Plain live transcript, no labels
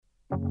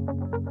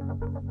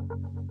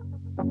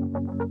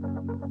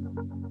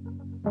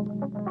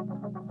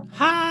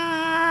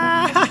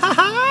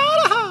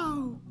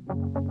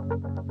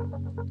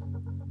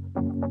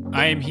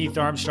I am Heath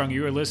Armstrong.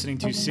 You are listening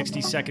to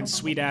 60-second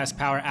sweet-ass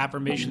power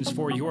affirmations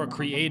for your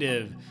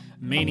creative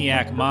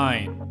maniac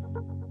mind.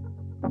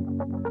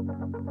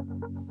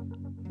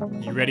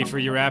 You ready for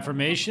your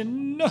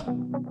affirmation?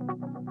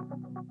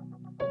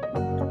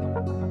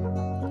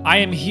 I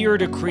am here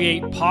to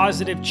create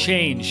positive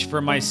change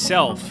for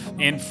myself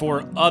and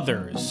for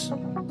others.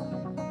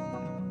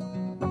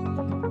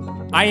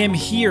 I am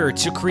here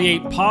to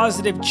create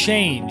positive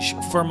change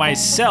for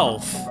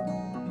myself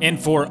and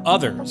for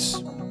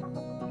others.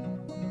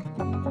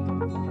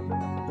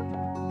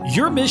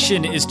 Your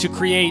mission is to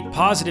create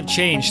positive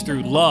change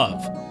through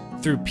love,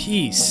 through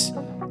peace,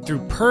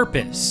 through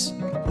purpose,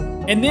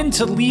 and then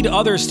to lead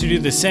others to do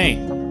the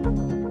same.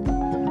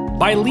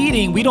 By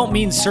leading, we don't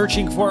mean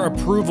searching for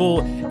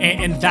approval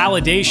and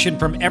validation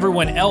from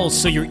everyone else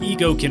so your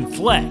ego can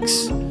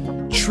flex.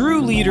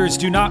 True leaders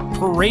do not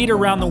parade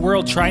around the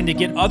world trying to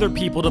get other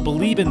people to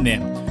believe in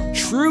them.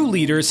 True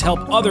leaders help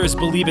others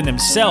believe in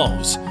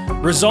themselves,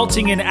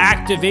 resulting in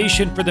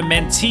activation for the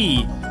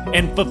mentee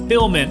and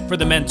fulfillment for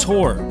the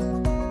mentor.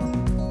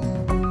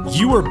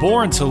 You were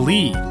born to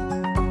lead.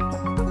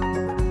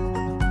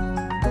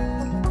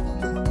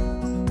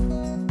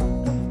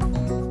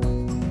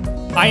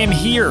 I am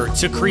here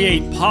to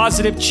create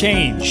positive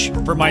change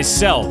for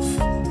myself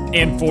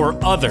and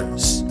for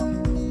others.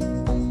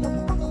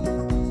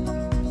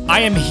 I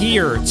am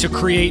here to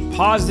create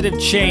positive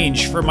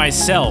change for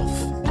myself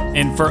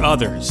and for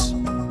others.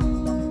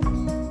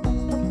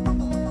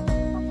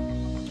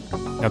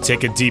 Now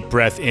take a deep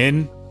breath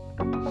in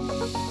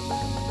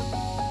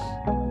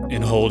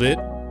and hold it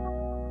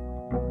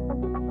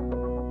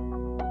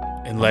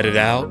and let it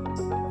out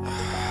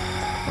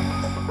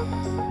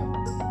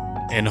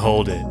and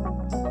hold it.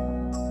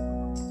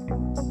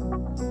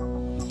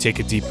 Take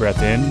a deep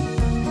breath in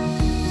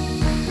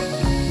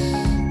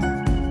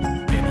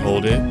and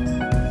hold it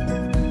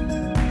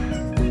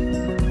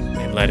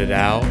and let it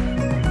out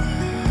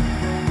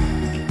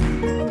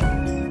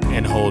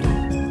and hold it.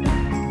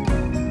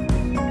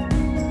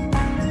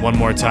 One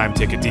more time,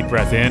 take a deep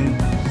breath in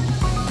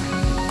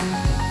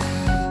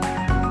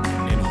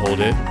and hold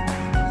it.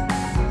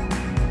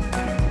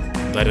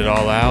 Let it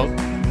all out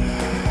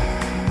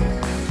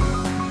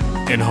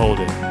and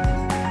hold it.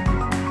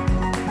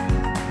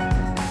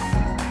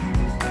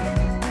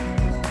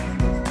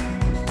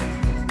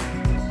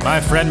 My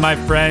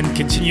friend,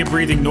 continue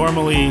breathing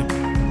normally.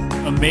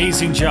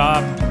 Amazing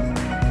job.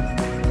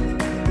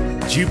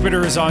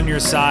 Jupiter is on your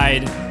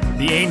side.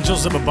 The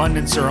angels of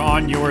abundance are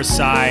on your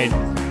side.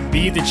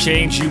 Be the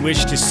change you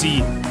wish to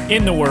see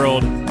in the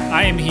world.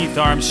 I am Heath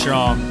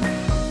Armstrong.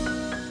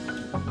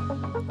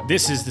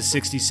 This is the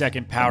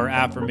 60-second power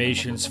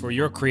affirmations for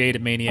your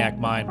Creative Maniac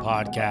Mind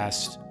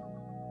podcast.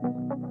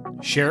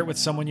 Share it with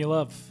someone you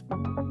love.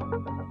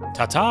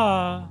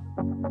 Ta-ta!